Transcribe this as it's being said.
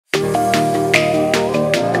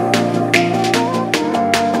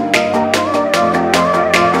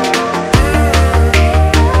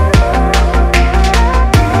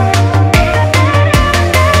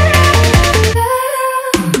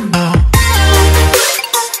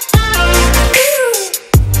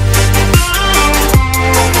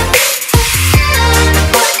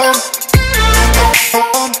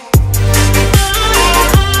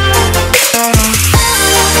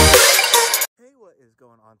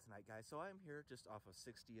tonight, guys. So I'm here just off of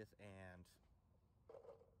 60th and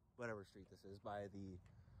whatever street this is by the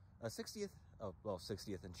 60th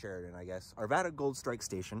and Sheridan, I guess. Arvada Gold Strike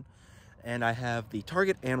Station. And I have the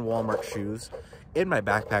Target and Walmart shoes in my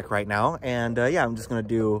backpack right now. And yeah, I'm just going to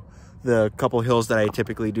do the couple hills that I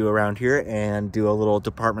typically do around here and do a little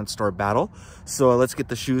department store battle. So let's get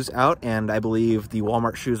the shoes out. And I believe the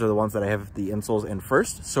Walmart shoes are the ones that I have the insoles in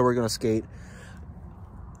first. So we're going to skate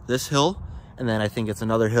this hill. And then I think it's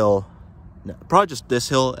another hill, probably just this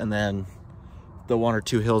hill, and then the 1 or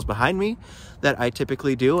 2 hills behind me that I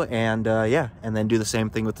typically do. And yeah, and then do the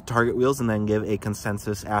same thing with the Target wheels and then give a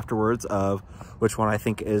consensus afterwards of which one I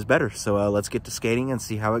think is better. So let's get to skating and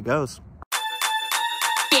see how it goes.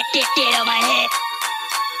 Get on my head.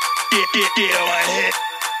 Get on my head.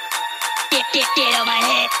 Get on my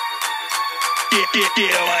head. Get on my head.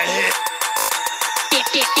 Get on my head.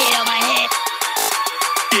 Get on my head.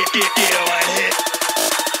 Get on my head. Get on my head.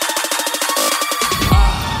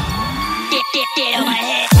 Get on my head. Get on my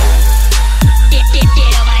head. Get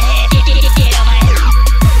on my head. Get on my head. Get on my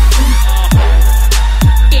head.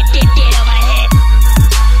 Get on my head.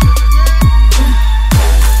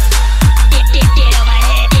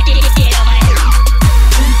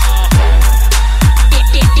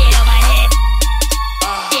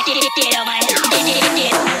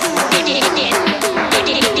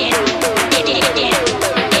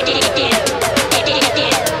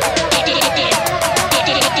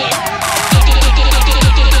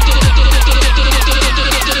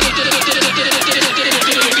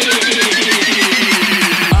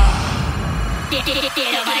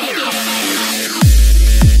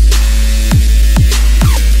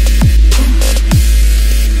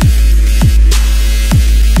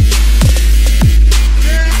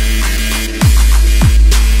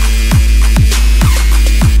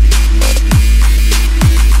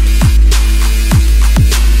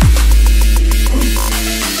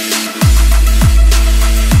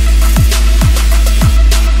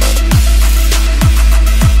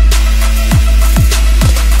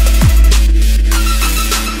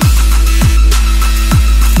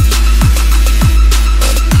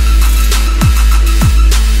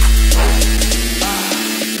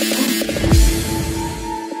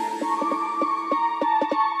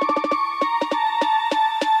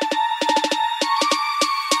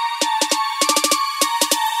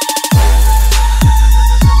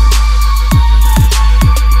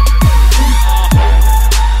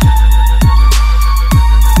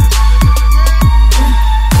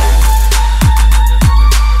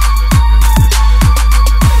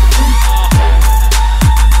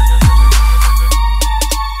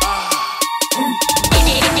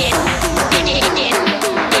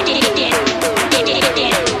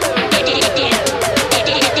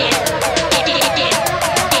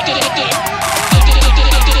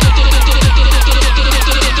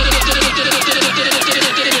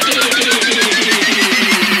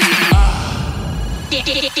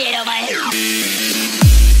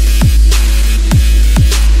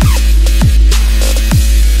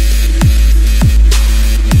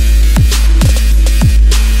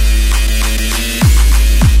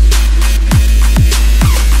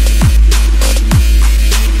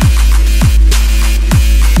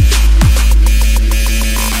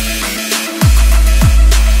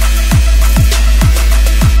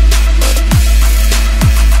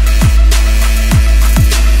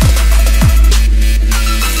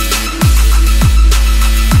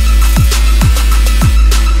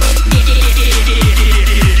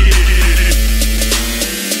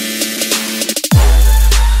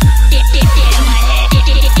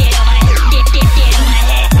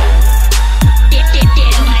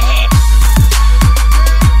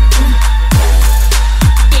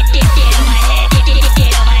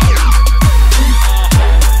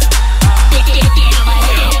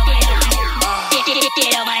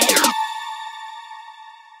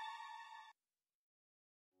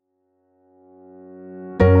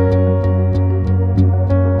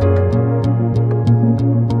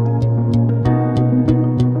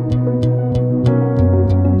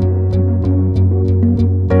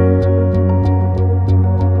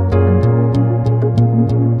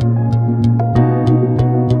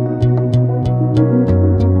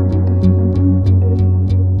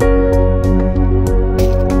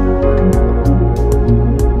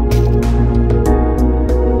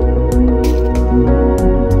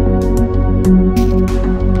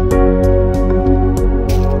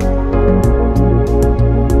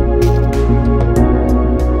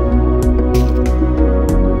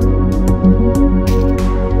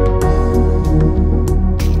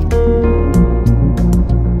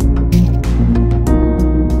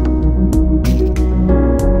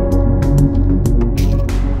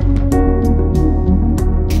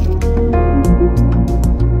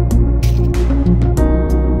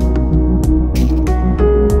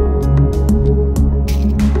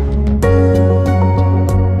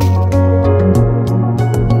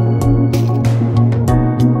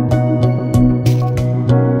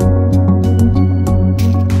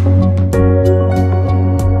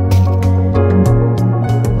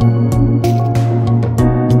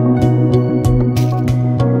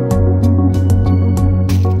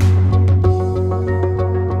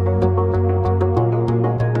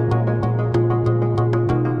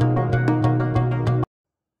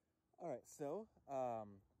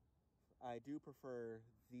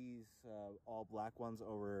 all black ones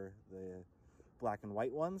over the black and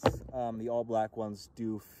white ones. The all black ones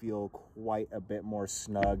do feel quite a bit more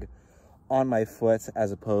snug on my foot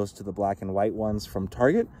as opposed to the black and white ones from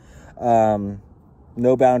Target.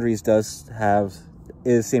 No Boundaries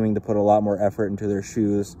is seeming to put a lot more effort into their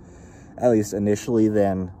shoes, at least initially,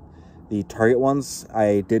 than the Target ones.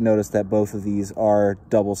 I did notice that both of these are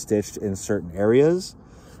double stitched in certain areas,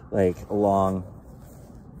 like along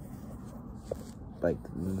like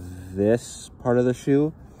this part of the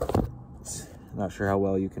shoe. Not sure how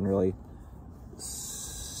well you can really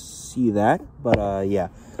see that, but yeah,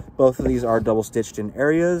 both of these are double stitched in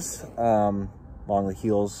areas along the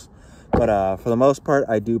heels. But for the most part,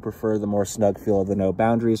 I do prefer the more snug feel of the No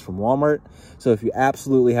Boundaries from Walmart. So if you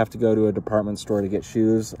absolutely have to go to a department store to get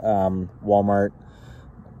shoes, Walmart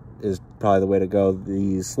is probably the way to go.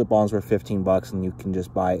 These slip-ons were 15 bucks and you can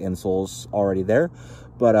just buy insoles already there.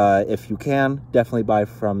 But if you can, definitely buy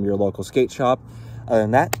from your local skate shop. Other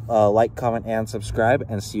than that, like, comment, and subscribe,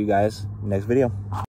 and see you guys next video.